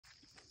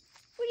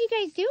you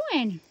guys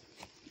doing?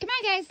 Come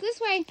on, guys, this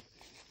way.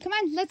 Come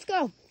on, let's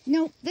go.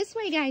 No, this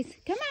way, guys.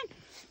 Come on.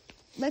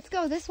 Let's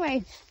go this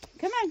way.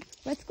 Come on,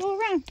 let's go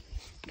around.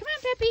 Come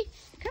on, Peppy.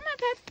 Come on,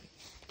 Pep.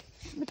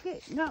 Look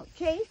at, no,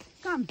 Chase,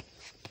 come.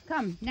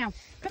 Come, now.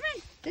 Come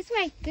on, this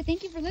way. Good,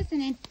 thank you for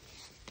listening.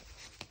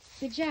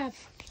 Good job.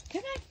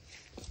 Come on.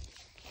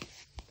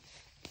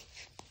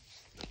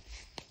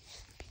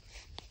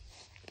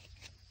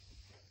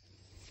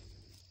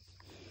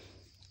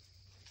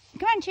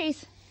 Come on,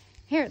 Chase.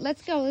 Here,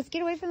 let's go. Let's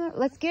get away from the...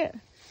 Let's get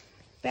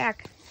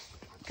back.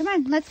 Come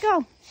on, let's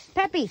go.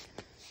 Peppy.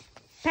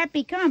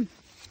 Peppy, come.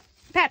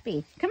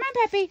 Peppy. Come on,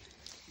 Peppy.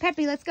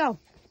 Peppy, let's go.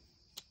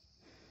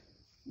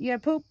 You gotta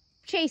poop.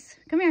 Chase,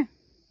 come here.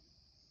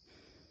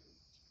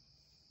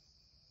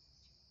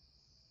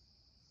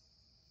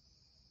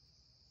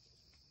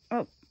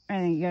 Oh, I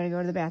think you gotta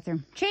go to the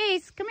bathroom.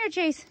 Chase, come here,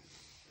 Chase.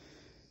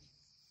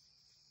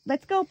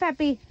 Let's go,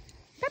 Peppy.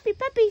 Peppy,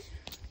 Peppy.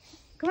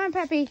 Come on,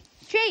 Peppy.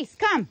 Chase,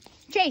 come.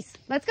 Chase,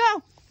 let's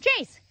go.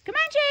 Chase, come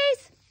on,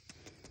 Chase.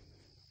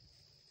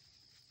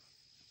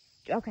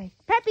 Okay,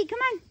 Peppy, come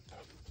on.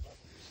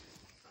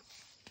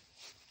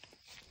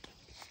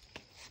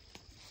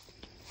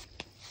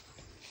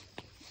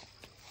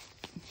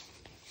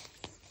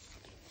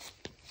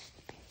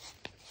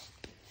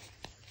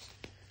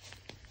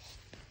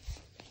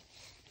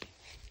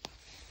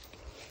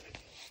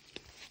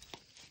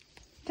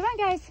 Come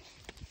on, guys.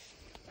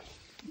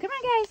 Come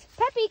on, guys.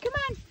 Peppy, come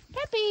on.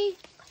 Peppy.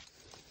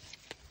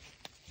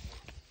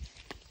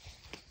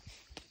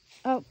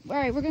 Oh, all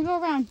right, we're going to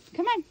go around.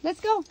 Come on, let's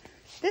go.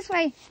 This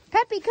way.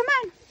 Peppy, come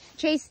on.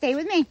 Chase, stay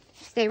with me.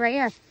 Stay right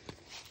here.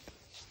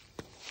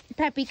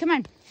 Peppy, come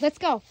on. Let's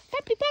go.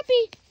 Peppy,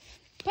 Peppy.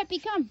 Peppy,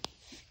 come.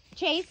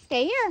 Chase,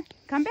 stay here.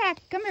 Come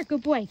back. Come here.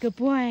 Good boy. Good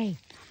boy.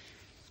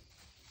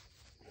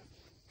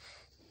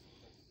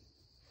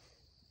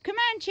 Come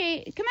on,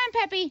 Chase. Come on,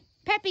 Peppy.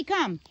 Peppy,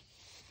 come.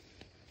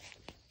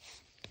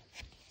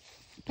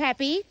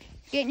 Peppy,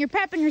 getting your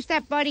pep in your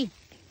step, buddy.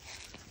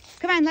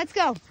 Come on, let's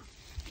go.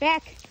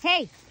 Back.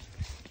 Hey.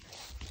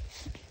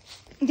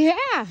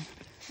 Yeah.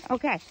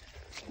 Okay.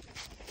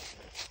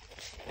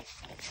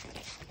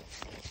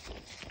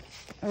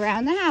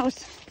 Around the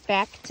house.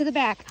 Back to the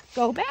back.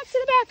 Go back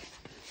to the back.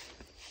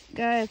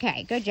 Good.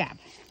 Okay, good job.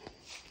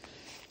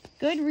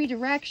 Good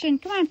redirection.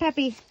 Come on,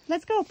 Peppy.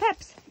 Let's go,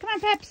 Peps. Come on,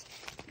 Peps.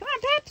 Come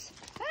on, Peps.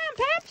 Come on,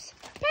 Peps.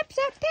 Peps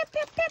up,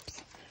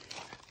 Peps.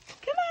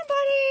 Come on,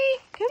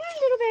 buddy. Come on,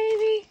 little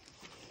baby.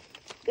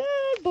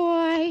 Good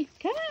boy.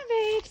 Come on,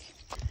 babes.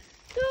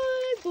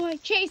 Good boy.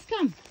 Chase,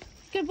 come.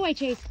 Good boy,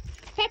 Chase.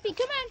 Peppy,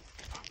 come on.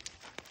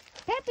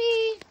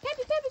 Peppy.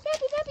 Peppy,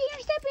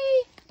 here's Peppy.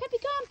 Peppy,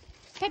 come.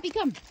 Peppy,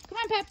 come. Come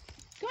on, Pep.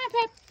 Come on,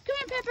 Pep. Come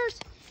on, Peppers.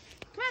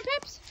 Come on,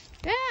 Peps.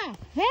 Yeah.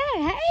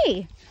 Yeah,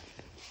 hey.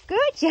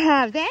 Good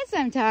job. That's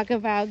what I'm talking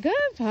about.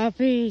 Good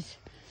puppies.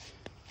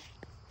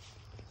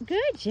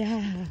 Good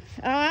job.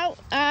 Oh,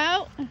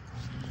 oh.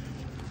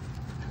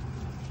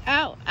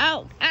 Ow,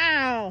 ow,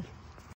 ow.